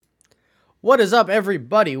What is up,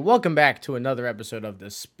 everybody? Welcome back to another episode of The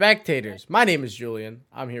Spectators. My name is Julian.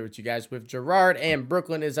 I'm here with you guys with Gerard and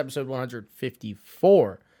Brooklyn. Is episode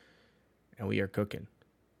 154, and we are cooking.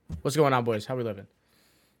 What's going on, boys? How we living?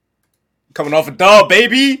 Coming off a dub,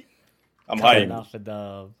 baby. I'm Coming hyped. off a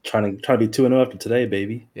dub. Trying to be 2-0 after today,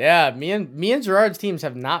 baby. Yeah, me and Gerard's teams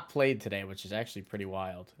have not played today, which is actually pretty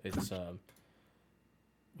wild. It's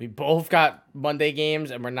we both got Monday games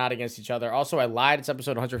and we're not against each other. Also, I lied. It's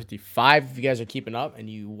episode 155. If you guys are keeping up and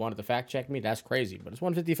you wanted to fact check me, that's crazy. But it's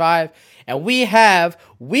 155. And we have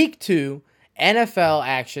week 2 NFL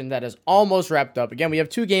action that is almost wrapped up. Again, we have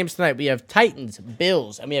 2 games tonight. We have Titans,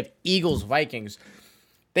 Bills, and we have Eagles, Vikings.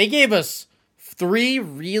 They gave us 3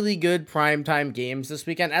 really good primetime games this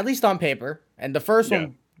weekend, at least on paper. And the first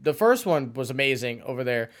one was amazing over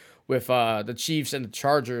there with the Chiefs and the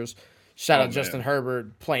Chargers. Shout out Justin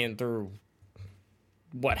Herbert playing through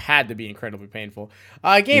what had to be incredibly painful.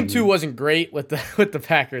 Game 2 wasn't great with the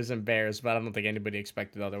Packers and Bears, but I don't think anybody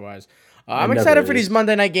expected otherwise. I'm excited for these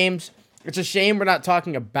Monday night games. It's a shame we're not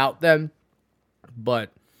talking about them,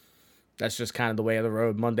 but that's just kind of the way of the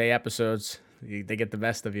road. Monday episodes, they get the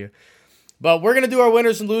best of you. But we're going to do our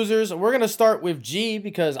winners and losers. We're going to start with G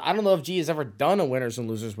because I don't know if G has ever done a winners and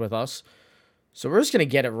losers with us. So we're just going to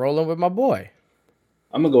get it rolling with my boy.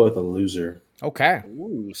 I'm going to go with a loser. Okay.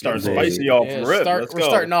 Ooh, start spicy off the rip. We're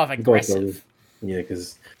starting off aggressive. Yeah,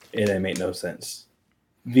 because it didn't make no sense.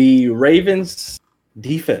 The Ravens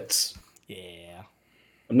defense. Yeah.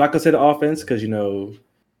 I'm not going to say the offense because,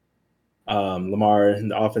 Lamar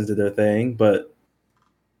and the offense did their thing, but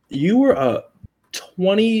you were up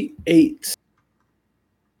 28-7.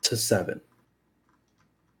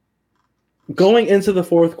 Going into the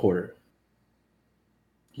fourth quarter,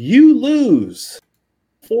 you lose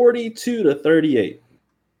 42-38.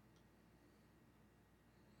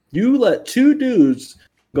 You let 2 dudes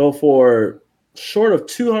go for short of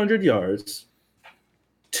 200 yards,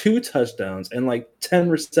 2 touchdowns, and like 10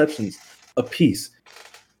 receptions apiece.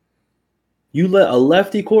 You let a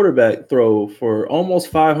lefty quarterback throw for almost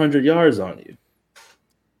 500 yards on you.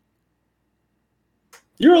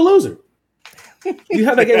 You're a loser. You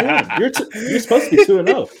have that game won. You're supposed to be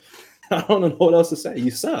 2-0. I don't know what else to say.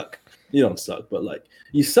 You suck. You don't suck, but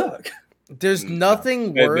you suck. There's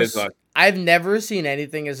nothing worse. I've never seen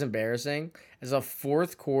anything as embarrassing as a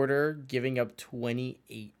fourth quarter giving up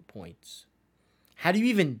 28 points. How do you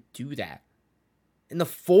even do that? In the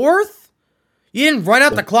fourth? You didn't run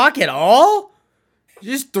out the clock at all?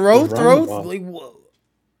 You just throw. Like, whoa.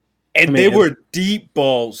 And they were deep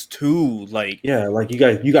balls too. You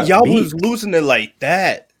got y'all beat. was losing it like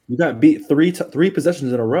that. You got beat three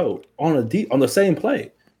possessions in a row on the same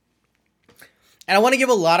play. And I want to give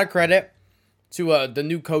a lot of credit to the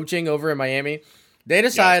new coaching over in Miami. They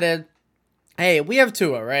decided, hey, we have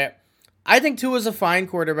Tua, right? I think Tua's a fine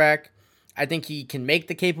quarterback. I think he can make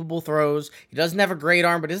the capable throws. He doesn't have a great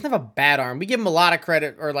arm, but he doesn't have a bad arm. We give him a lot of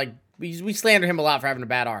credit, or we slander him a lot for having a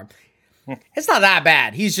bad arm. It's not that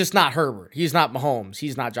bad. He's just not Herbert. He's not Mahomes.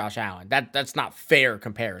 He's not Josh Allen. That's not fair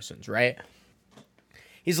comparisons, right?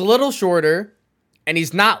 He's a little shorter, and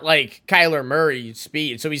he's not like Kyler Murray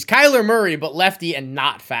speed. So he's Kyler Murray, but lefty and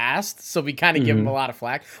not fast. So we kind of give him a lot of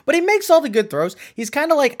flack. But he makes all the good throws. He's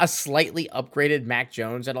kind of like a slightly upgraded Mac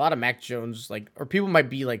Jones. And a lot of Mac Jones, or people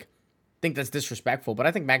might be think that's disrespectful. But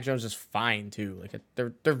I think Mac Jones is fine, too.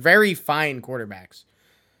 They're very fine quarterbacks.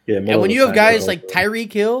 Yeah, and when you have guys like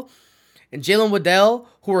Tyreek Hill and Jalen Waddell,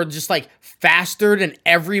 who are just faster than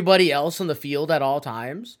everybody else on the field at all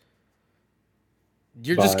times,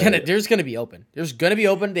 there's gonna be open. There's gonna be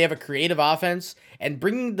open. They have a creative offense, and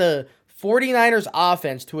bringing the 49ers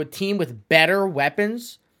offense to a team with better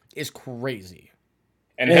weapons is crazy.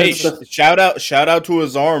 And hey, shout out to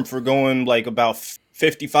his arm for going about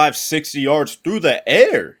 55, 60 yards through the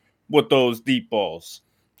air with those deep balls.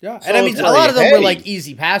 Yeah, so and I mean a lot of them were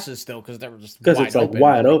easy passes still because they were just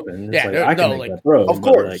wide open. Yeah, I can make that throw, of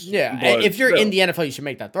course. And if you're in the NFL, you should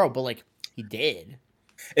make that throw. But he did.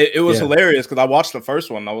 It was hilarious because I watched the first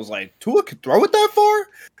one. And I was like, Tua could throw it that far?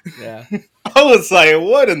 Yeah. I was like,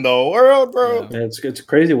 what in the world, bro? Yeah, it's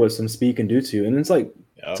crazy what some speed can do to you. And it's to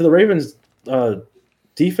the Ravens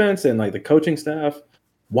defense and the coaching staff,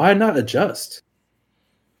 why not adjust?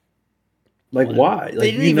 Why?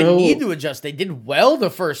 They didn't even need to adjust. They did well the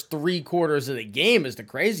first 3 quarters of the game is the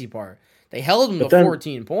crazy part. They held them to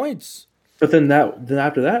 14 points. But then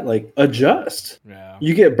after that, adjust. Yeah.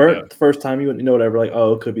 You get burnt the first time, whatever,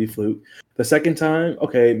 it could be fluke. The second time,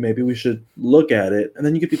 okay, maybe we should look at it. And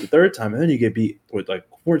then you get beat the third time, and then you get beat with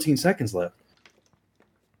 14 seconds left.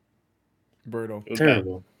 Brutal.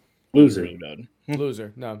 Terrible. Loser.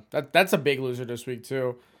 Loser. No, that's a big loser this week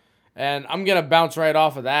too. And I'm going to bounce right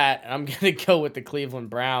off of that, and I'm going to go with the Cleveland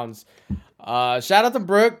Browns. Shout out to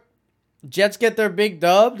Brooke. Jets get their big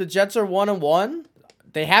dub. The Jets are 1-1.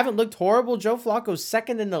 They haven't looked horrible. Joe Flacco's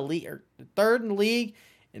second in the league, or third in the league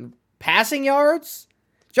in passing yards.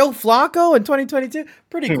 Joe Flacco in 2022,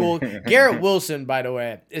 pretty cool. Garrett Wilson, by the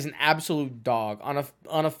way, is an absolute dog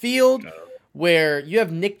on a field where you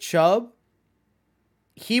have Nick Chubb.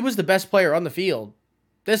 He was the best player on the field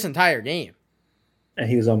this entire game, and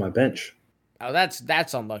he was on my bench. Oh,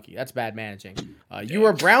 that's unlucky. That's bad managing. You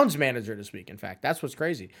were Browns manager this week. In fact, that's what's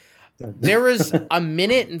crazy. There was a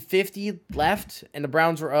minute and 50 left, and the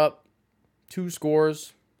Browns were up 2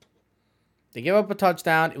 scores. They gave up a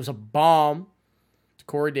touchdown. It was a bomb to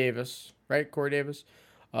Corey Davis, right? Corey Davis.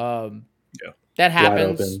 Yeah. That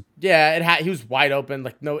happens. Yeah, he was wide open.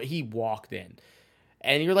 Like, no, he walked in.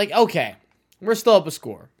 And you're like, okay, we're still up a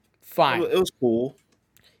score. Fine. It was cool.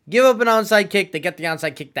 Give up an onside kick. They get the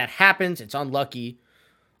onside kick. That happens. It's unlucky.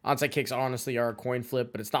 Onside kicks honestly are a coin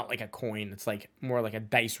flip, but it's not like a coin. It's like more like a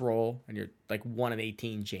dice roll, and you're like 1 in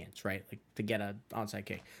 18 chance, right? Like to get an onside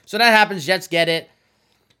kick. So that happens. Jets get it.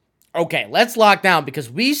 Okay, let's lock down because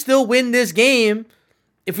we still win this game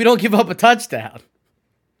if we don't give up a touchdown.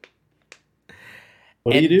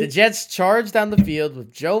 What do you do? The Jets charge down the field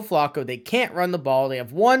with Joe Flacco. They can't run the ball. They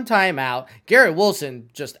have 1 timeout. Garrett Wilson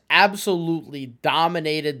just absolutely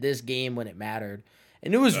dominated this game when it mattered.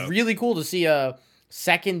 And it was really cool to see a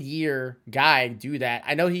second-year guy do that.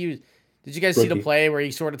 I know he was... Did you guys see the play where he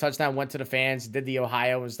scored a touchdown, went to the fans, did the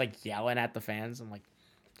Ohio, and was like yelling at the fans? I'm like...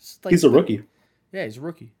 he's a rookie. Yeah, he's a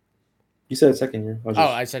rookie. You said second year.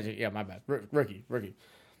 I said... Yeah, my bad. Rookie.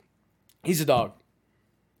 He's a dog.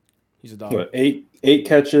 He's a dog. What, 8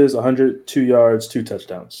 catches, 102 yards, 2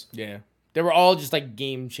 touchdowns. Yeah. They were all just like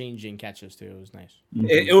game-changing catches, too. It was nice. Mm-hmm.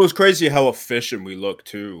 It was crazy how efficient we looked,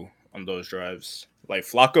 too, on those drives. Like,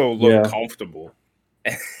 Flacco looked comfortable.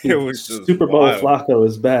 It was just Super Bowl wild. Flacco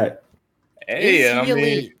is back. Hey, is he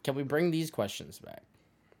elite? Can we bring these questions back?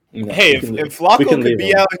 No, hey, if Flacco could be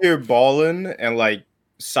him out here balling and, like,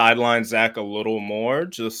 sideline Zach a little more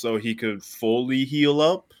just so he could fully heal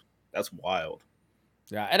up, that's wild.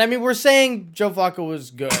 Yeah, and I mean, we're saying Joe Flacco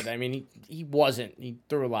was good. I mean, he wasn't. He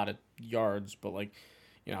threw a lot of yards, but, like,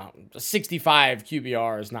 you know, a 65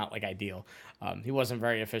 QBR is not, like, ideal. He wasn't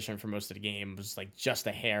very efficient for most of the game. It was, like, just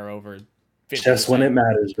a hair over 50%. Just when it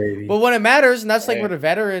matters, baby. But when it matters, and that's, like, where the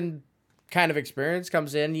veteran kind of experience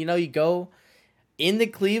comes in. You know, you go into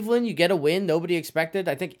Cleveland, you get a win nobody expected.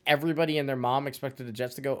 I think everybody and their mom expected the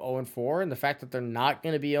Jets to go 0-4, and the fact that they're not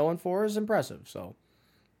going to be 0-4 is impressive. So,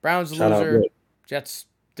 Browns loser. Jets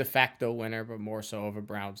de facto winner, but more so of a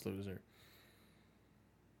Browns loser.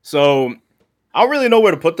 So, I don't really know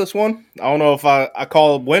where to put this one. I don't know if I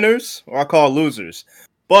call winners or I call losers.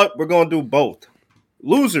 But we're going to do both.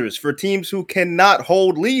 Losers for teams who cannot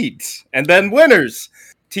hold leads. And then winners,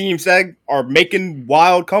 teams that are making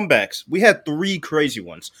wild comebacks. We had 3 crazy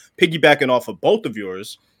ones. Piggybacking off of both of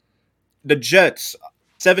yours. The Jets,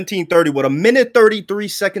 17-30 with a minute 33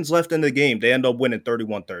 seconds left in the game. They end up winning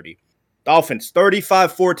 31-30. Dolphins,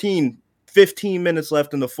 35-14, 15 minutes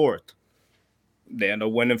left in the fourth. They end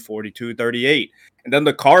up winning 42-38. And then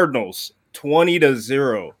the Cardinals,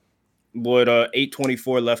 20-0 with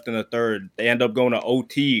 8:24 left in the third. They end up going to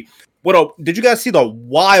OT. Did you guys see the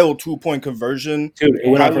wild 2-point conversion? Dude, it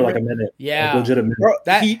went on for like a minute. Yeah. Like legitimate. Bro,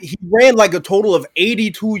 he ran like a total of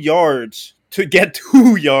 82 yards to get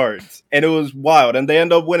 2 yards. And it was wild. And they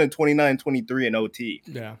end up winning 29-23 in OT.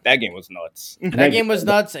 Yeah. That game was nuts. That game was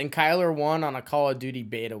nuts, and Kyler won on a Call of Duty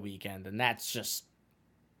beta weekend, and that's just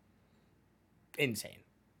insane.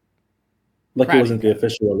 Lucky it wasn't the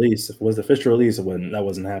official release. If it was the official release, that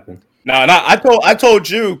wasn't happening. No, I told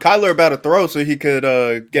you Kyler about to throw so he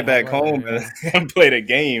could get back home and play the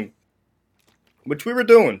game, which we were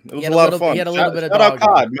doing. It was a lot of fun. He had a little bit of shout out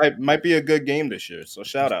dog. COD. Might be a good game this year, so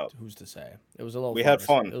shout out. Who's to say? It was a little. We had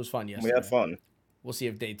fun. It was fun yesterday. We had fun. We'll see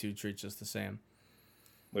if day 2 treats us the same.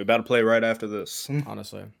 We're about to play right after this.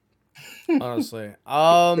 Honestly. I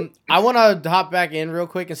want to hop back in real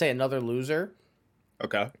quick and say another loser.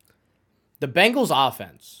 Okay. The Bengals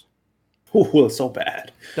offense. Ooh, it's so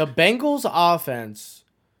bad. The Bengals offense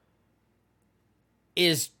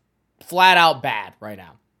is flat out bad right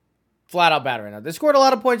now. They scored a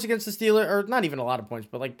lot of points against the Steelers, or not even a lot of points,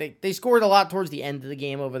 but like they scored a lot towards the end of the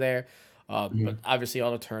game over there. But obviously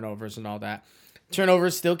all the turnovers and all that.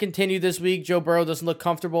 Turnovers still continue this week. Joe Burrow doesn't look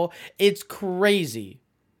comfortable. It's crazy.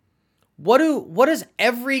 What does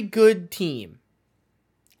every good team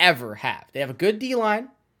ever have? They have a good D-line.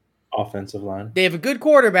 Offensive line. They have a good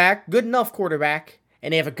quarterback, good enough quarterback,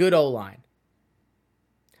 and they have a good O-line.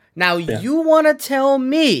 Now, you want to tell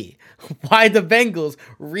me why the Bengals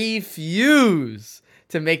refuse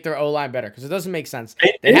to make their O-line better, because it doesn't make sense.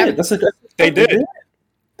 They haven't. did. They did.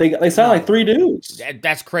 They signed like 3 dudes.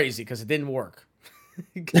 That's crazy because it didn't work.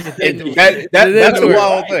 'Cause it didn't work. That's a work.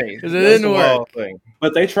 wild thing. Because That's it didn't a work. wild thing.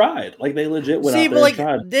 But they tried. Like they legit went See, out but there like and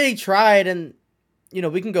tried. they tried, and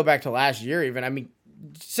we can go back to last year even. I mean,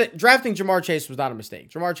 drafting Jamar Chase was not a mistake.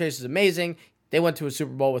 Jamar Chase is amazing. They went to a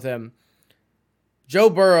Super Bowl with him. Joe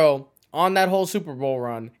Burrow on that whole Super Bowl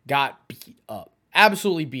run got beat up.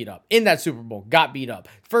 Absolutely beat up. In that Super Bowl, got beat up.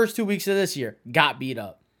 First 2 weeks of this year, got beat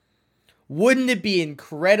up. Wouldn't it be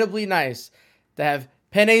incredibly nice to have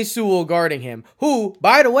Penei Sewell guarding him, who,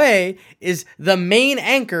 by the way, is the main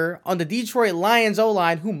anchor on the Detroit Lions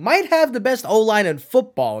O-line, who might have the best O-line in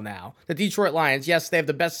football now. The Detroit Lions, yes, they have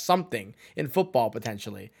the best something in football,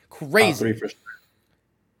 potentially. Crazy. For sure.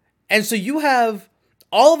 And so you have,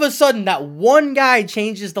 all of a sudden, that one guy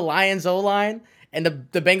changes the Lions O-line, and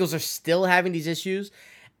the Bengals are still having these issues.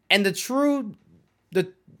 And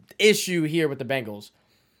the issue here with the Bengals,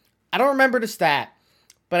 I don't remember the stat,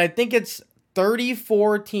 but I think it's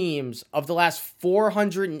 34 teams of the last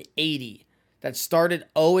 480 that started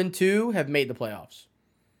 0-2 have made the playoffs.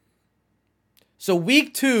 So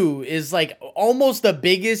week 2 is like almost the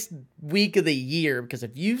biggest week of the year, because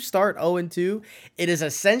if you start 0-2, it is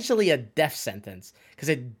essentially a death sentence, because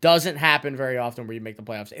it doesn't happen very often where you make the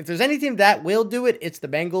playoffs. If there's any team that will do it, it's the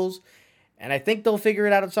Bengals, and I think they'll figure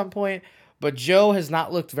it out at some point. But Joe has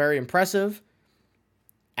not looked very impressive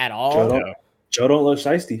at all. Joe don't look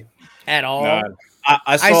shiesty. At all. Nah,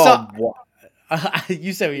 I saw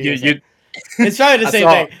you said what you, you it's probably the same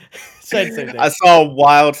thing. It's probably the same thing. I saw a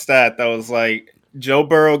wild stat that was like Joe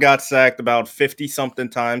Burrow got sacked about 50-something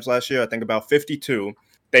times last year. I think about 52.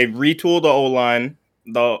 They retooled the O-line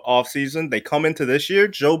the offseason. They come into this year.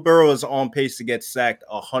 Joe Burrow is on pace to get sacked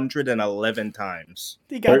 111 times.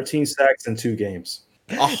 13 sacks in 2 games.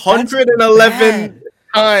 111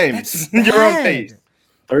 times. You're on pace.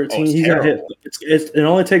 13. He got hit. It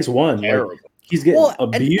only takes one. Like, he's getting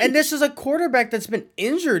abused. And this is a quarterback that's been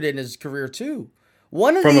injured in his career too.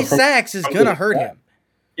 One of these sacks is going to hurt him.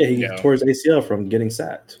 Yeah, he tore his ACL from getting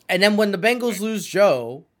sacked. And then when the Bengals lose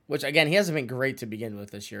Joe, which again he hasn't been great to begin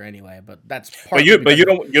with this year anyway, but that's part. But you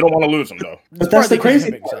don't want to lose him though. But that's the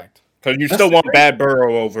crazy part. Because you still want bad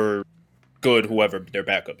Burrow over good whoever their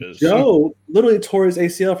backup is. Joe literally tore his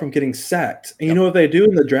ACL from getting sacked. And you know what they do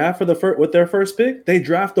in the draft with their first pick? They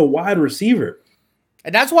draft a wide receiver.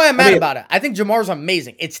 And that's why I'm mad about it. I think Jamar's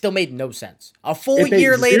amazing. It still made no sense. A full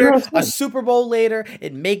year later, a Super Bowl later,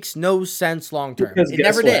 it makes no sense long term. It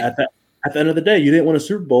never did. At the end of the day, you didn't win a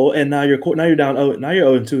Super Bowl, and now you're down. Now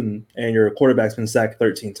you're 0-2, and your quarterback's been sacked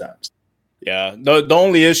 13 times. Yeah, the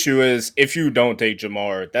only issue is if you don't take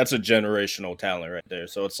Jamar, that's a generational talent right there.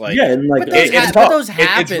 So it's like, and like those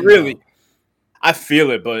happen. It's really, I feel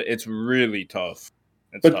it, but it's really tough.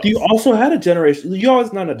 But tough. You also had a generation. You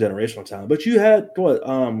always not a generational talent, but you had what?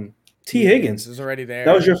 T. Higgins was already there.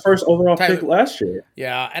 That was your first overall pick last year.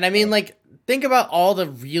 Yeah, and I mean, like, think about all the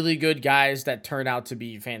really good guys that turned out to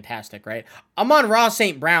be fantastic, right? Amon-Ra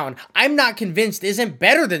St. Brown, I'm not convinced isn't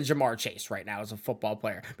better than Jamar Chase right now as a football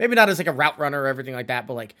player. Maybe not as like a route runner or everything like that,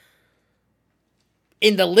 but like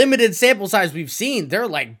in the limited sample size we've seen, they're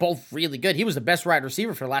like both really good. He was the best wide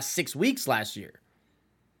receiver for the last 6 weeks last year.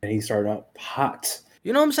 And he started out hot.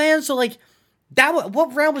 You know what I'm saying? So like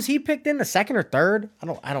what round was he picked in? The second or third? I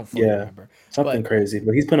don't fully remember. Something crazy.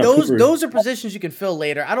 But he's been those are positions you can fill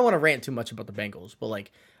later. I don't want to rant too much about the Bengals, but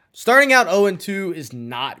like starting out 0-2 is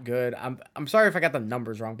not good. I'm sorry if I got the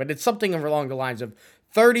numbers wrong, but it's something along the lines of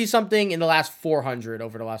 30 something in the last 400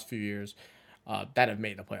 over the last few years that have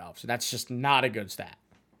made the playoffs. And that's just not a good stat.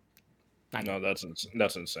 No, that's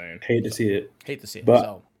insane. Hate to see it.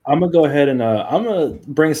 But I'm gonna go ahead and I'm gonna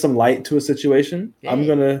bring some light to a situation. Yeah. I'm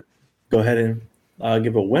gonna go ahead and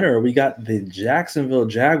give a winner. We got the Jacksonville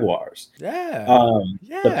Jaguars. The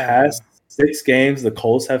past 6 games, the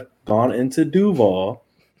Colts have gone into Duval.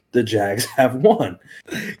 The Jags have won.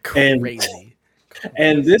 Crazy.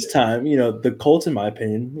 And this time, the Colts, in my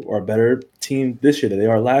opinion, are a better team this year than they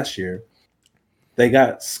are last year. They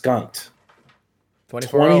got skunked.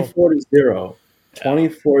 24-0.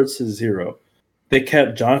 24-0. They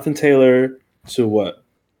kept Jonathan Taylor to what?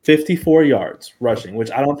 54 yards rushing, which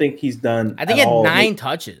I don't think he's done. I think he had 9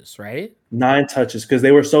 touches, right? 9 touches because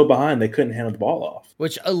they were so behind they couldn't handle the ball off.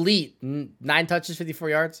 Which elite 9 touches, 54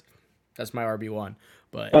 yards. That's my RB1,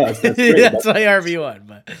 but that's great. That's my RB1.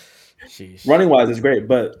 But sheesh. Running wise, it's great,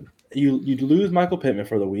 but you lose Michael Pittman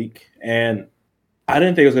for the week, and I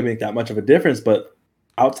didn't think it was going to make that much of a difference. But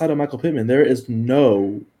outside of Michael Pittman, there is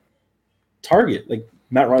no target. Like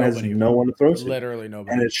Matt Ryan has Nobody. no one to throw to, Literally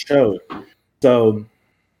nobody. and it showed. So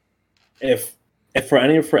if for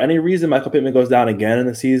any reason Michael Pittman goes down again in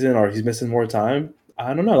the season or he's missing more time,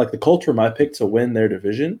 I don't know. Like the Colts were my pick to win their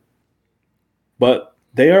division, but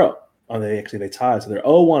they tied, so they're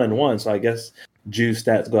 0-1-1. So I guess Juice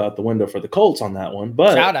stats go out the window for the Colts on that one.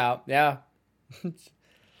 But shout out, yeah.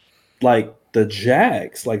 like the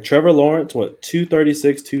Jags, like Trevor Lawrence,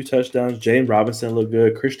 236, 2 touchdowns. James Robinson looked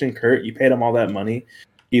good. Christian Kirk, you paid him all that money.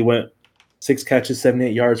 He went 6 catches,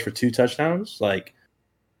 78 yards for 2 touchdowns. Like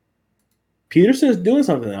Peterson's doing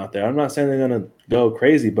something out there. I'm not saying they're gonna go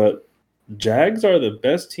crazy, but Jags are the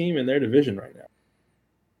best team in their division right now.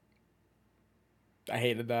 I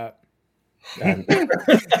hated that. Yeah,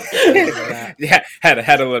 had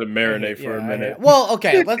to let it marinate for a minute. Well,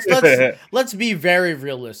 okay, let's be very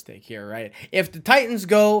realistic here, right? If the Titans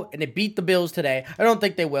go and they beat the Bills today, I don't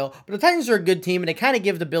think they will, but the Titans are a good team and they kind of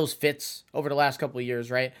give the Bills fits over the last couple of years,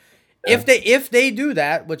 right? Yeah. If they do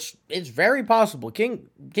that, which is very possible, King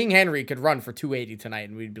Henry could run for 280 tonight,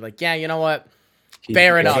 and we'd be like, yeah, you know what,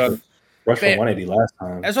 fair enough. Rushed for 180 last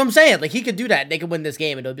time. That's what I'm saying. Like he could do that, and they could win this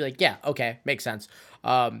game, and it'll be like, yeah, okay, makes sense.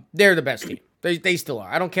 They're the best team. They still are.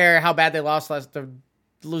 I don't care how bad they lost they're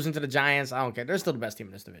losing to the Giants. I don't care. They're still the best team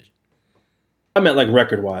in this division. I meant like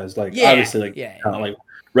record wise, like obviously, like like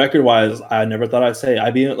record wise. I never thought I'd say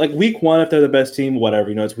I'd be like week 1 if they're the best team.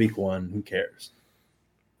 Whatever, it's week 1. Who cares?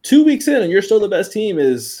 2 weeks in, and you're still the best team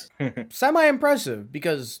is semi-impressive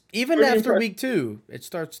because even after week 2, it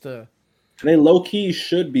starts to. And they low key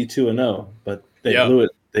should be 2-0, but they blew it.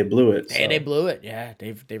 They blew it. They blew it. Yeah,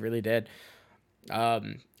 they really did.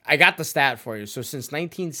 I got the stat for you. So since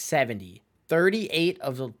 1970, 38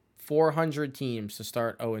 of the 400 teams to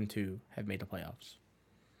start 0-2 have made the playoffs.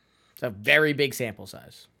 It's a very big sample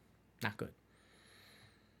size. Not good.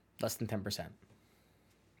 Less than 10%.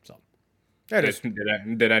 So there it is.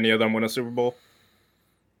 Did any of them win a Super Bowl?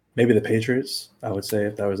 Maybe the Patriots, I would say,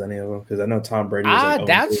 if that was any of them, because I know Tom Brady was like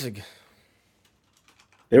that's.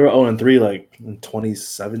 They were 0-3 like in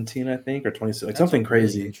 2017, I think, or 20, like something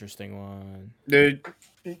crazy. Really interesting one.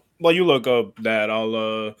 Well, you look up that.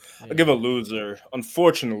 I'll give a loser.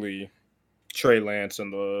 Unfortunately, Trey Lance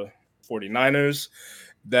and the 49ers.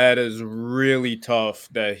 That is really tough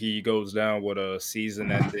that he goes down with a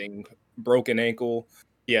season-ending broken ankle.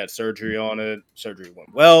 He had surgery on it. Surgery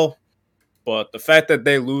went well. But the fact that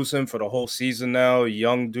they lose him for the whole season now,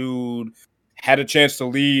 young dude, had a chance to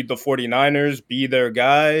lead the 49ers, be their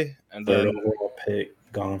guy, and then overall pick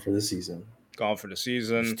gone for the season.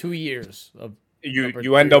 It's 2 years of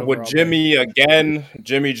you end up with Jimmy again.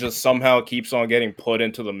 Jimmy just somehow keeps on getting put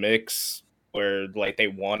into the mix where like they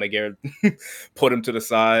want to get put him to the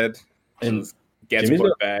side and gets Jimmy's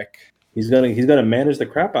put back. He's gonna manage the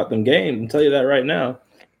crap out them games. I'll tell you that right now.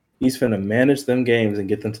 He's finna manage them games and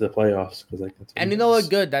get them to the playoffs. And you know what?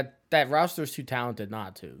 Good that roster is too talented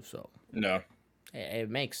not to. So no, it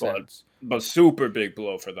makes sense. But super big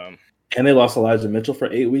blow for them. And they lost Elijah Mitchell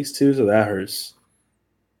for 8 weeks too, so that hurts.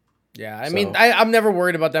 Yeah, I mean, I'm never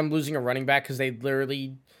worried about them losing a running back because they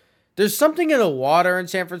literally. There's something in the water in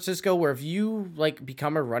San Francisco where if you like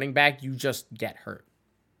become a running back, you just get hurt.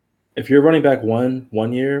 If you're running back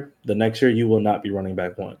one year, the next year you will not be running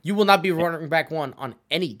back 1. You will not be running back 1 on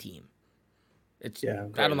any team. I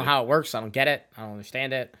don't know how it works. I don't get it. I don't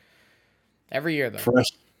understand it. Every year though.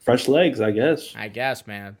 Fresh legs, I guess. I guess,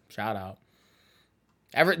 man. Shout out.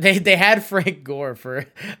 They had Frank Gore for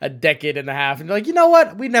a decade and a half, and they're like, you know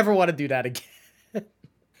what? We never want to do that again.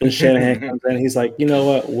 And Shanahan comes in, he's like, you know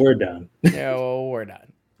what? We're done. Yeah, well, we're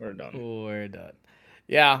done. We're done.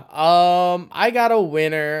 Yeah. I got a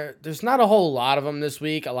winner. There's not a whole lot of them this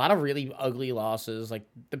week. A lot of really ugly losses, like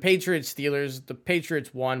the Patriots Steelers. The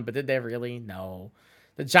Patriots won, but did they really? No.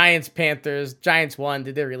 The Giants Panthers. Giants won.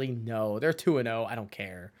 Did they really? No. They're 2-0. I don't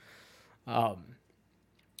care. Shout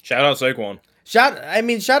out Saquon. Shout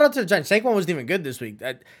out to the Giants. Saquon wasn't even good this week.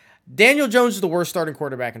 Daniel Jones is the worst starting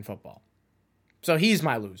quarterback in football. So he's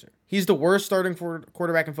my loser. He's the worst starting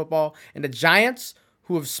quarterback in football. And the Giants,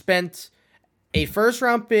 who have spent a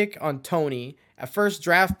first-round pick on Tony, a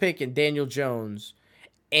first-draft pick in Daniel Jones,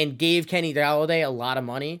 and gave Kenny Golladay a lot of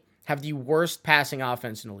money, have the worst passing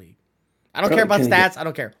offense in the league. I don't care about stats. I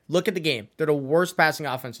don't care. Look at the game. They're the worst passing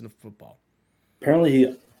offense in the football. Apparently,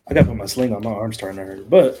 I got to put my sling on. My arm's starting to hurt.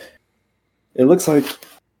 But it looks like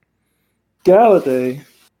Golladay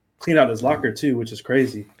cleaned out his locker, too, which is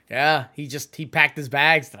crazy. Yeah, he packed his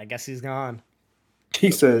bags. I guess he's gone.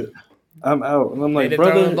 He said, I'm out. And I'm like,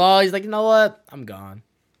 brother. The ball. He's like, you know what? I'm gone.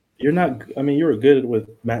 You're not, you were good with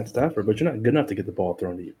Matt Stafford, but you're not good enough to get the ball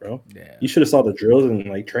thrown to you, bro. Yeah. You should have saw the drills in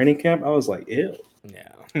like training camp. I was like, ew.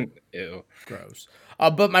 Yeah. Ew. Gross.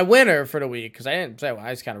 But my winner for the week, because I didn't say, well,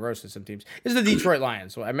 I just kind of roasted some teams, is the Detroit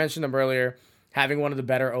Lions. So I mentioned them earlier, having one of the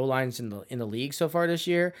better O lines in the league so far this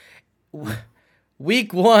year.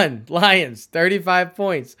 Week 1, Lions, 35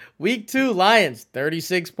 points. Week 2, Lions,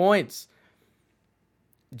 36 points.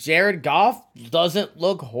 Jared Goff doesn't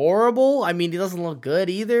look horrible. I mean, he doesn't look good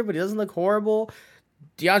either, but he doesn't look horrible.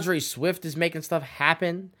 DeAndre Swift is making stuff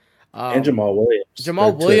happen. And Jamal Williams.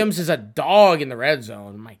 Jamal Williams is a dog in the red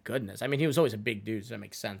zone. My goodness. I mean, he was always a big dude, so that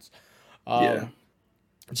makes sense. Yeah.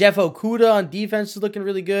 Jeff Okudah on defense is looking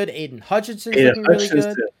really good. Aiden Hutchinson's looking really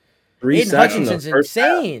good. Aiden Hutchinson's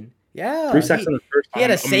insane. Yeah. 3 sacks in the first half. He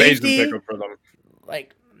had a safety. Amazing pickup for them.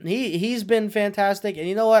 Like, he's been fantastic. And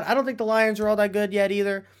you know what? I don't think the Lions are all that good yet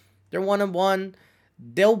either. They're 1-1.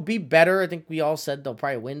 They'll be better. I think we all said they'll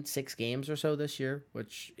probably win 6 games or so this year,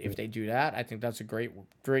 which if they do that, I think that's a great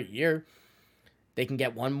year. They can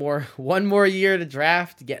get one more year to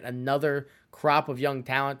draft, get another crop of young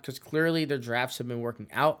talent, because clearly their drafts have been working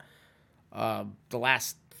out the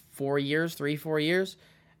last 4 years.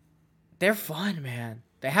 They're fun, man.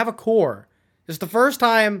 They have a core. It's the first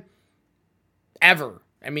time ever.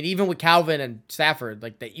 I mean, even with Calvin and Stafford,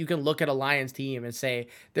 like that, you can look at a Lions team and say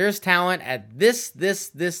there's talent at this,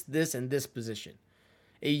 and this position.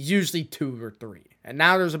 It's usually 2 or 3, and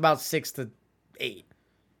now there's about 6 to 8.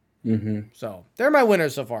 Mm-hmm. So they're my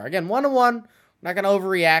winners so far. Again, 1-1. Not gonna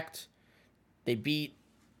overreact. They beat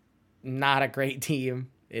not a great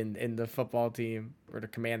team in the football team or the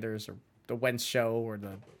Commanders or the Wentz show or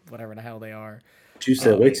the whatever the hell they are. You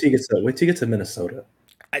said wait till you get to Minnesota.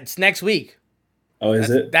 It's next week. Oh,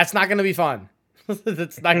 is it? That's not going to be fun.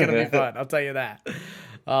 That's not going to be fun. I'll tell you that.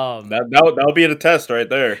 That'll be the test right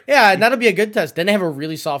there. Yeah, that'll be a good test. Then they have a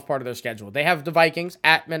really soft part of their schedule. They have the Vikings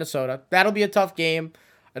at Minnesota. That'll be a tough game.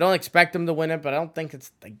 I don't expect them to win it, but I don't think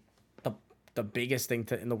it's like the biggest thing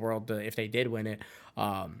in the world if they did win it.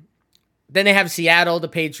 Then they have Seattle, the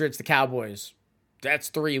Patriots, the Cowboys. That's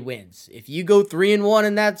 3 wins. If you go 3-1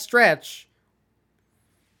 in that stretch,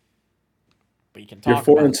 we can talk.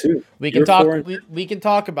 You're 4-2. We can talk. We can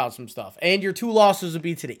talk about some stuff. And your 2 losses would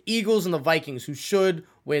be to the Eagles and the Vikings, who should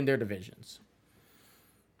win their divisions.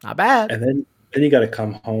 Not bad. And then you got to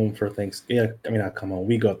come home for Thanksgiving. Yeah, I mean, not come home.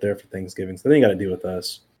 We go up there for Thanksgiving, so then you got to deal with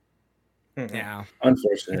us. Yeah,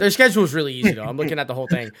 unfortunate. Their schedule is really easy though. I'm looking at the whole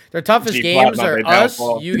thing. Their toughest games are us,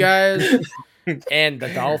 you guys, and the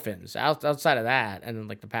Dolphins. Outside of that, and then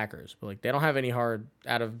like the Packers. But like they don't have any hard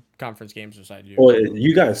out of conference games beside you. Well,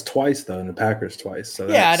 you guys twice though, and the Packers twice. So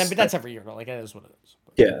yeah, but that's every year. But like that is what it is.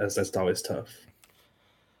 But, yeah, that's always tough.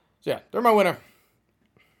 So yeah, they're my winner.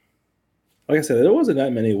 Like I said, there wasn't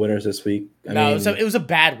that many winners this week. It was a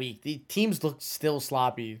bad week. The teams looked still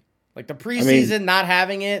sloppy. Like the preseason, not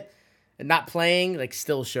having it and not playing, like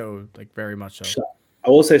still showed like very much so. I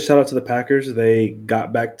will say shout out to the Packers. They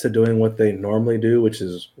got back to doing what they normally do, which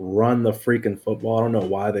is run the freaking football. I don't know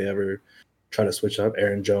why they ever try to switch up.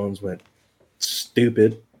 Aaron Jones went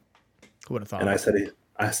stupid. Who would have thought? And I said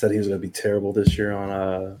he was going to be terrible this year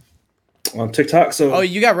on TikTok. So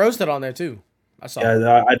you got roasted on there too. I saw.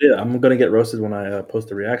 Yeah, I did. I'm going to get roasted when I post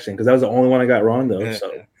the reaction because that was the only one I got wrong though.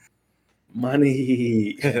 So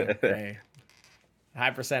money. Hey. High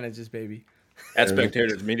percentages, baby. At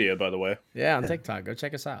Spectators Media, by the way. Yeah, on TikTok. Go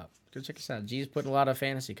check us out. G's putting a lot of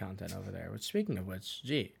fantasy content over there. Which, speaking of which,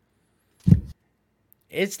 G,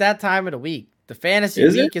 it's that time of the week. The fantasy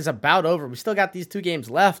week is about over. We still got these 2 games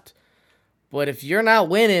left. But if you're not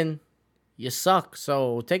winning, you suck.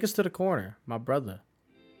 So take us to the corner, my brother.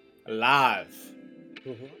 Live. I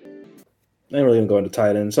ain't really going to go into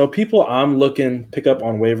tight end. So people I'm looking pick up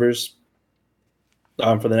on waivers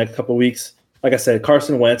for the next couple of weeks. Like I said,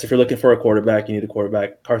 Carson Wentz, if you're looking for a quarterback, you need a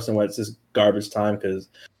quarterback. Carson Wentz is garbage time because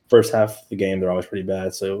first half of the game, they're always pretty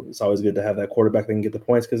bad. So it's always good to have that quarterback that can get the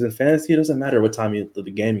points because in fantasy, it doesn't matter what time you do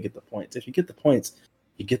the game, you get the points. If you get the points,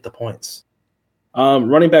 you get the points.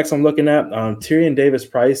 Running backs I'm looking at, Tyrion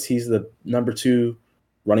Davis-Price, he's the number 2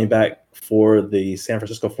 running back for the San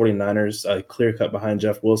Francisco 49ers, clear cut behind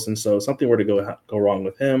Jeff Wilson. So if something were to go wrong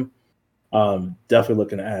with him, definitely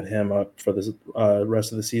looking to add him up for the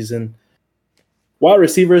rest of the season. Wide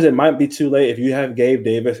receivers, it might be too late. If you have Gabe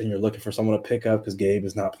Davis and you're looking for someone to pick up because Gabe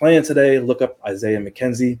is not playing today, look up Isaiah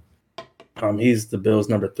McKenzie. He's the Bills'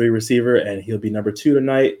 number 3 receiver, and he'll be number 2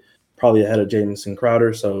 tonight, probably ahead of Jamison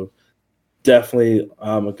Crowder. So definitely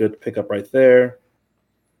a good pickup right there.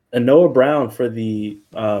 And Noah Brown for the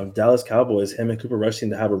Dallas Cowboys, him and Cooper Rush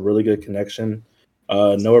seem to have a really good connection.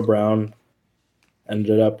 Noah Brown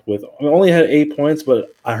ended up with only had 8 points,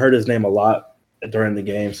 but I heard his name a lot during the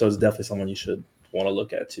game, so it's definitely someone you should want to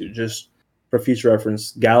look at too, just for future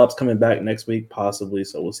reference. Gallup's coming back next week, possibly,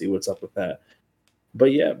 so we'll see what's up with that.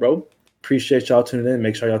 But yeah, bro, appreciate y'all tuning in.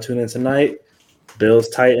 Make sure y'all tune in tonight. Bills,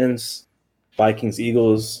 Titans, Vikings,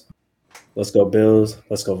 Eagles. Let's go Bills.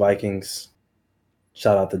 Let's go Vikings.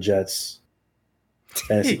 Shout out the Jets.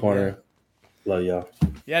 Fantasy Corner. Love y'all.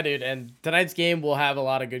 Yeah, dude. And tonight's game will have a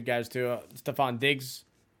lot of good guys too. Stephon Diggs,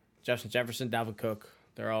 Justin Jefferson, Dalvin Cook.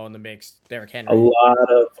 They're all in the mix. Derrick Henry.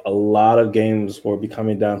 A lot of games will be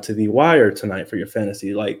coming down to the wire tonight for your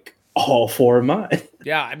fantasy. Like all four of mine.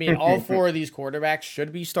 Yeah, I mean, all four of these quarterbacks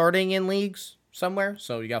should be starting in leagues somewhere.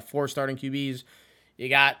 So you got 4 starting QBs. You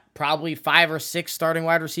got probably 5 or 6 starting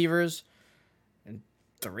wide receivers and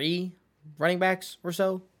 3 running backs or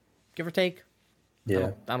so, give or take.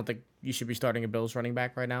 Yeah. I don't think you should be starting a Bills running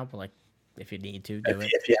back right now, but like if you need to, do it.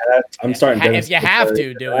 If you have, I'm starting. If you have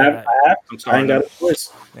to, do it. I ain't got a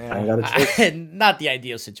choice. Yeah. I ain't got a choice. Not the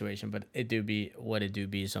ideal situation, but it do be what it do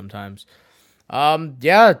be sometimes.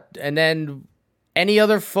 Yeah, and then any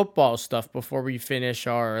other football stuff before we finish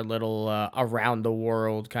our little around the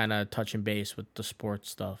world kind of touching base with the sports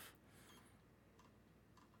stuff.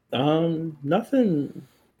 Nothing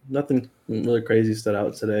really crazy stood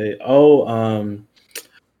out today.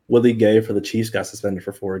 Willie Gay for the Chiefs got suspended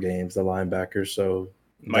for 4 games, the linebacker. So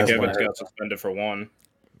Mike Evans got suspended for 1.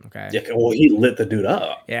 Okay. Yeah, well, he lit the dude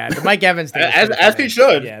up. Yeah, the Mike Evans thing. as he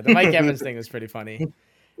should. Yeah, the Mike Evans thing is pretty funny.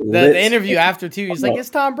 The interview after too, he's like, "It's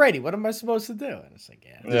Tom Brady. What am I supposed to do?" And it's like,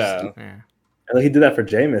 yeah. And he did that for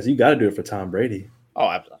Jameis. You got to do it for Tom Brady. Oh,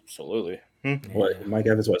 absolutely. What Mike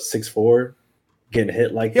Evans? 6'4", getting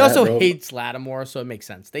hit like he that. He also bro. hates Lattimore, so it makes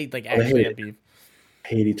sense. They actually have beef.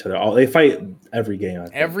 Hate each other. They fight every game.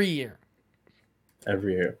 Every year.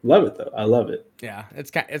 Love it though. I love it. Yeah, it's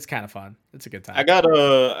kind of fun. It's a good time. I got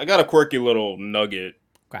a quirky little nugget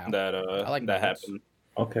that like that nuggets. happened.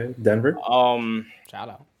 Okay, Denver. Shout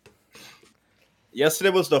out. Yesterday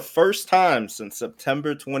was the first time since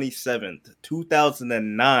September 27th,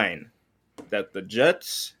 2009, that the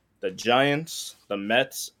Jets, the Giants, the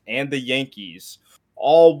Mets, and the Yankees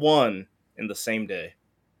all won in the same day.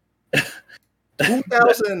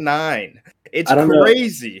 2009. It's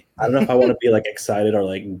crazy. I don't know if I want to be like excited or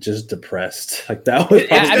like just depressed. Like that was.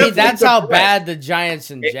 I mean, that's how bad the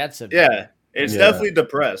Giants and Jets have been. Yeah, it's definitely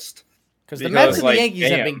depressed. Because the Mets and the Yankees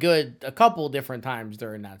have been good a couple different times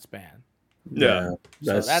during that span. Yeah,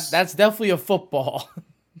 so that's definitely a football.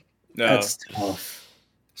 No. That's tough.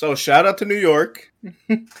 So shout out to New York.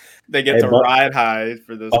 They get to ride high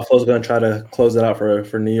for this. Buffalo's gonna try to close it out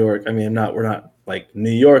for New York. I mean, we're not like New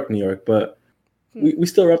York, but we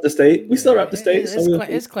still rep the state. We still rep the state.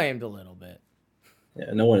 It's claimed a little bit.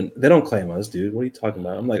 Yeah, no one. They don't claim us, dude. What are you talking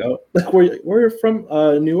about? I'm like, oh, like where you're from?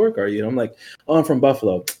 New York, are you? And I'm like, oh, I'm from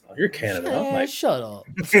Buffalo. Oh, you're Canada. I'm like, shut up.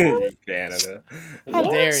 Canada. How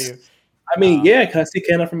dare you? I mean, yeah, can I see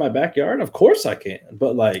Canada from my backyard? Of course I can.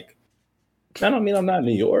 But like, that don't mean I'm not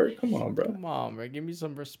New York. Come on, bro. Come on, bro. Give me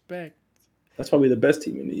some respect. That's probably the best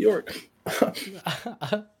team in New York.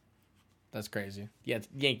 That's crazy. Yeah,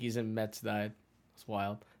 Yankees and Mets died. It's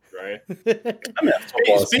wild. Right. I mean,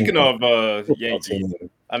 speaking of Yankees,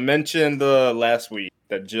 I mentioned last week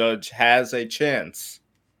that Judge has a chance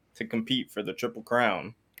to compete for the Triple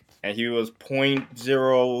Crown, and he was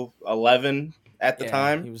 .011 at the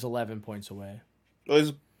time. He was 11 points away. It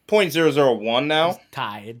was .001 now.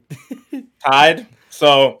 Tied.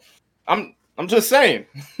 So I'm just saying,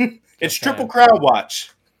 it's Triple Crown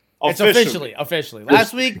watch. Officially. It's officially.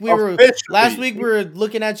 Last week we were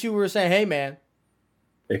looking at you. We were saying, "Hey, man,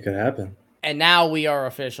 it could happen." And now we are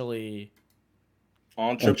officially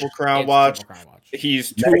on Triple Crown watch.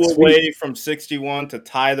 He's 2 away from 61 to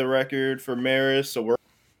tie the record for Maris. So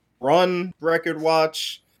we're on record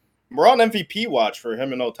watch. We're on MVP watch for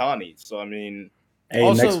him and Ohtani. So I mean, hey,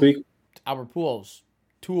 also, next week, Albert Pujols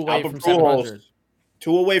 2 away from 700.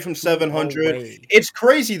 2 away from 700. It's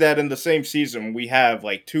crazy that in the same season we have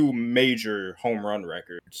like 2 major home run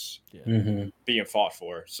records being fought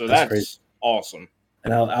for. So that's awesome.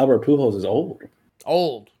 And Albert Pujols is old,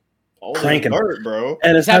 cranking hurt, bro.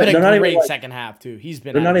 And he's having a great second half too.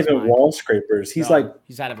 They're not even wall scrapers. He's like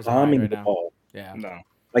he's out of his mind right now. Ball. Yeah, no,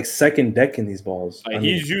 like second decking these balls.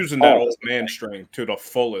 He's using that old man strength to the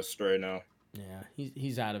fullest right now. Yeah,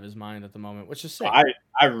 he's out of his mind at the moment, which is sick.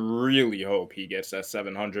 I really hope he gets that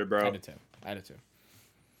 700, bro. I do too.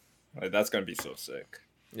 Like, that's gonna be so sick.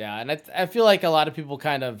 Yeah, and I feel like a lot of people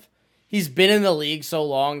he's been in the league so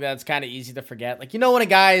long that it's kind of easy to forget. Like, when a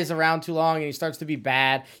guy is around too long and he starts to be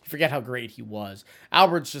bad, you forget how great he was.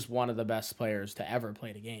 Albert's just one of the best players to ever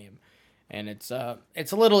play the game, and it's a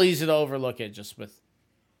little easy to overlook it just with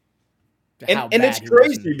how bad it's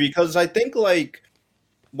crazy because I think like.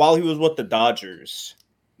 While he was with the Dodgers,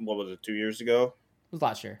 what was it, 2 years ago? It was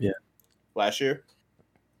last year. Yeah. Last year?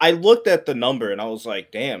 I looked at the number and I was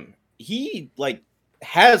like, damn, he like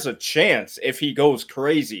has a chance if he goes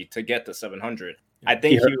crazy to get to 700. I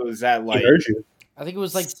think he was at like He heard you. I think it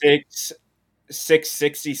was like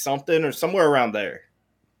 660 something or somewhere around there.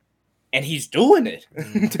 And he's doing it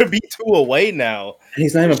to be 2 away now. And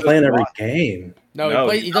he's not even playing every game. No,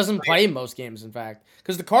 he doesn't play most games, in fact,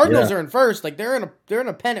 because the Cardinals are in first. Like they're in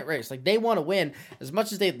a pennant race. Like they want to win as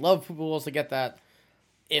much as they'd love Pujols to get that.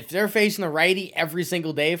 If they're facing a righty every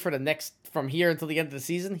single day for the next from here until the end of the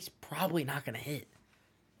season, he's probably not going to hit.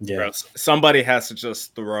 Yeah, Bro, somebody has to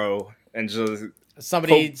just throw and just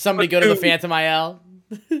somebody go to the Phantom IL.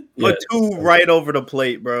 Put 2 right over the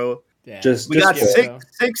plate, bro. Yeah. We got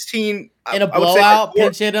 16 in a blowout.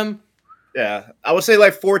 Pinch hit him. Yeah, I would say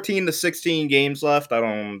like 14 to 16 games left. I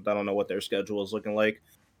don't know what their schedule is looking like.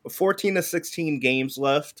 But 14 to 16 games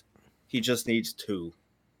left. He just needs 2.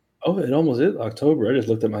 Oh, it almost is October. I just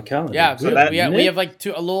looked at my calendar. Yeah, so we have like a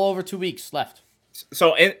little over 2 weeks left.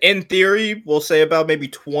 So in theory, we'll say about maybe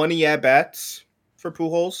 20 at bats for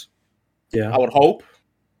Pujols. Yeah, I would hope.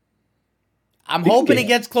 I'm hoping he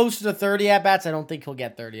gets closer to 30 at bats. I don't think he'll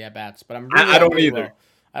get 30 at bats, but I don't either.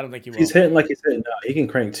 I don't think he will. He's hitting like he's hitting now. He can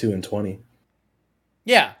crank 2 and 20.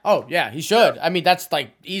 Yeah. Oh, yeah. He should. I mean, that's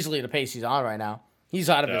like easily the pace he's on right now. He's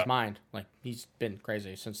out of his mind. Like he's been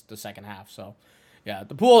crazy since the second half. So, yeah,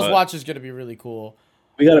 the Pujols watch is going to be really cool.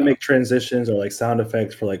 We got to make transitions or like sound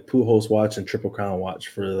effects for like Pujols watch and Triple Crown watch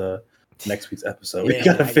for the next week's episode. We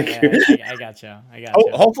got to figure. I got you.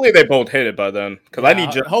 Hopefully they both hit it by then, because I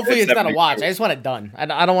need. Hopefully it's not a watch. I just want it done.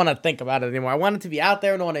 I don't want to think about it anymore. I want it to be out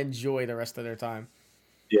there and I want to enjoy the rest of their time.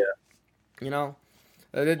 Yeah. You know,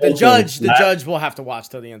 the judge will have to watch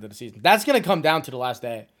till the end of the season. That's gonna come down to the last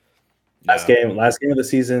day. Last game of the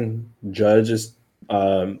season. Judge is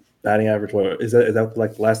batting average. What is that? Is that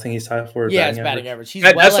like the last thing he's tied for? Yeah, it's batting average. He's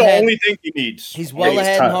that's the only thing he needs. He's well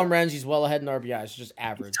ahead in home runs. He's well ahead in RBIs. It's just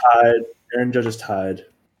average. He's tied. Aaron Judge is tied.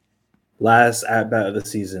 Last at bat of the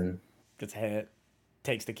season. Gets a hit.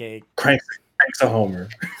 Takes the cake. Cranks a homer.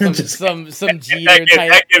 Some Jeter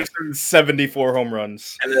type. That gives him 74 home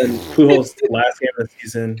runs. And then Pujols last game of the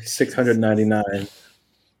season, 699.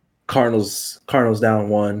 Cardinals down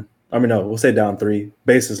 1. I mean, no, we'll say down 3.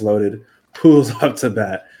 Bases loaded. Pujols up to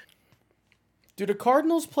bat. Do the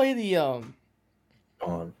Cardinals play the On.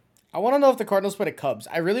 I want to know if the Cardinals play the Cubs.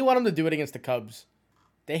 I really want them to do it against the Cubs.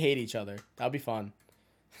 They hate each other. That'll be fun.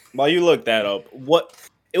 While you look that up,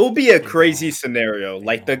 it will be a crazy scenario,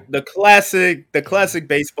 like the classic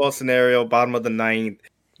baseball scenario. Bottom of the 9th,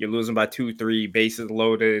 you're losing by 2-3, bases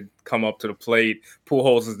loaded, come up to the plate.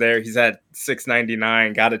 Pujols is there. He's at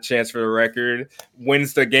 699, got a chance for the record,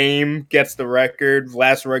 wins the game, gets the record,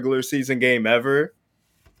 last regular season game ever.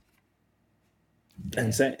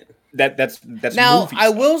 Insane. That's now. I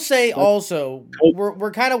will say also,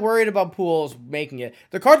 we're kind of worried about Pujols making it.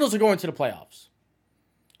 The Cardinals are going to the playoffs,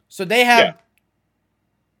 so they have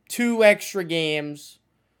 2 extra games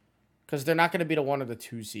because they're not going to be the 1 or the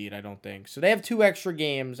 2 seed. I don't think so. They have 2 extra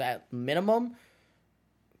games at minimum,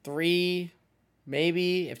 3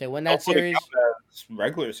 maybe if they win that series.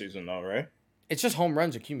 Regular season though, right? It's just home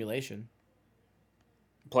runs accumulation.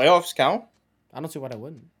 Playoffs count. I don't see why I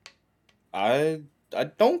wouldn't. I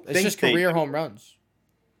don't. It's just career home runs.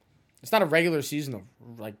 It's not a regular season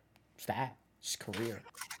of like stat. It's just career.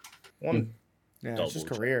 Yeah, it's just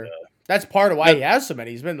career. That's part of why he has so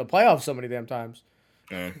many. He's been in the playoffs so many damn times.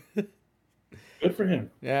 Good for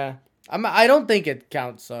him. Yeah, I don't think it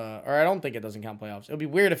counts, or I don't think it doesn't count playoffs. It would be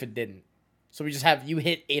weird if it didn't. So we just have you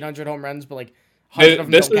hit 800 home runs, but like 100 of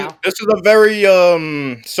them don't count. This is a very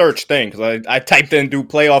search thing because I typed in do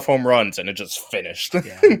playoff home runs and it just finished.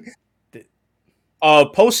 Yeah.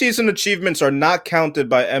 Postseason achievements are not counted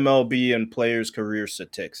by MLB and players' career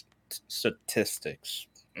statistics.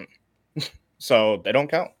 So they don't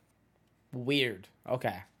count. Weird.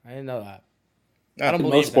 Okay. I didn't know that. Yeah, I don't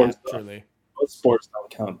believe that, truly. Most sports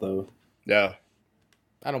don't count, though. Yeah.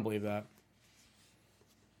 I don't believe that.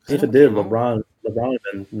 If it did, LeBron would have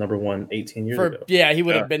been number 1 18 years ago. Yeah, he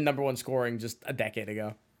would have been number 1 scoring just a decade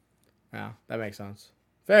ago. Yeah, that makes sense.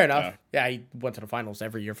 Fair enough. Yeah, he went to the finals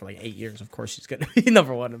every year for like 8 years. Of course, he's going to be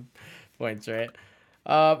number 1 in points, right?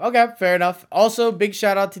 Okay, fair enough. Also, big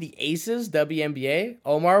shout out to the Aces, WNBA.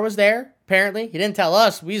 Omar was there, apparently. He didn't tell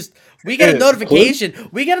us. We get a notification.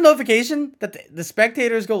 We get a notification that the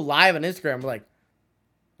spectators go live on Instagram. We're like,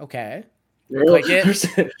 okay. Click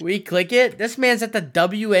it. We click it. This man's at the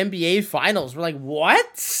WNBA finals. We're like,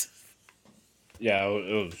 what? Yeah,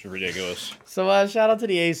 it was ridiculous. So shout out to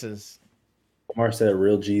the Aces. Omar said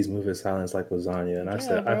real G's move in silence like lasagna. And I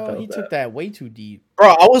said, I bro, felt he that. took that way too deep. Bro,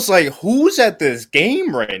 I was like, who's at this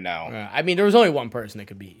game right now? I mean, there was only one person it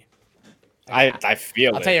could be. I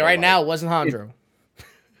feel I'll it. tell you but, right like, now, it wasn't Hondro.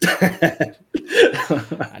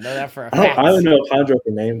 I know that for a I fact. don't know if Hondro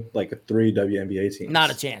can name like 3 WNBA teams. Not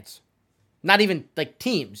a chance. Not even like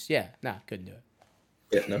teams. Yeah, nah, couldn't do it.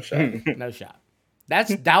 Yeah, no shot. No shot.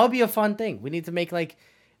 That would be a fun thing. We need to make like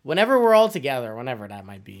whenever we're all together, whenever that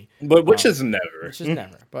might be. But which is never. Which is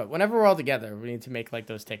never. But whenever we're all together, we need to make like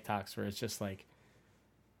those TikToks where it's just like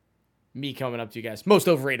me coming up to you guys, most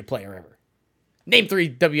overrated player ever. Name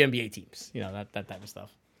 3 WNBA teams. You know, that type of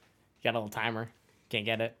stuff. You got a little timer. Can't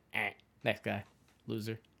get it. Next guy.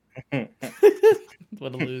 Loser.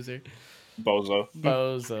 What a loser.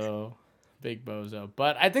 Bozo. Big bozo.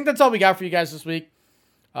 But I think that's all we got for you guys this week.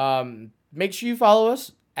 Make sure you follow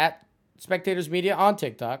us at Spectators Media on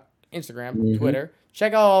TikTok, Instagram, Twitter.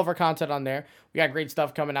 Check out all of our content on there. We got great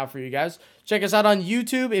stuff coming out for you guys. Check us out on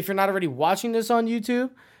YouTube. If you're not already watching this on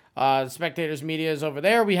YouTube, Spectators Media is over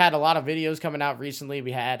there. We had a lot of videos coming out recently.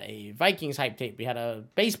 We had a Vikings hype tape. We had a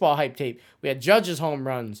baseball hype tape. We had Judge's home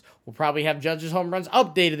runs. We'll probably have Judge's home runs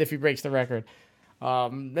updated if he breaks the record.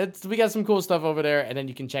 We got some cool stuff over there, and then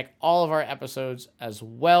you can check all of our episodes as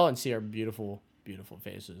well and see our beautiful, beautiful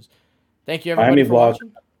faces. Thank you, everybody, for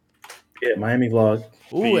watching. Yeah, Miami vlog.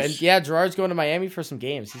 Ooh, Peace. and yeah, Gerard's going to Miami for some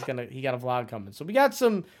games. He got a vlog coming. So we got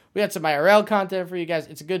some IRL content for you guys.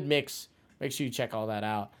 It's a good mix. Make sure you check all that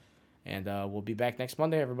out. And we'll be back next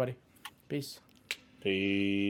Monday, everybody. Peace. Peace.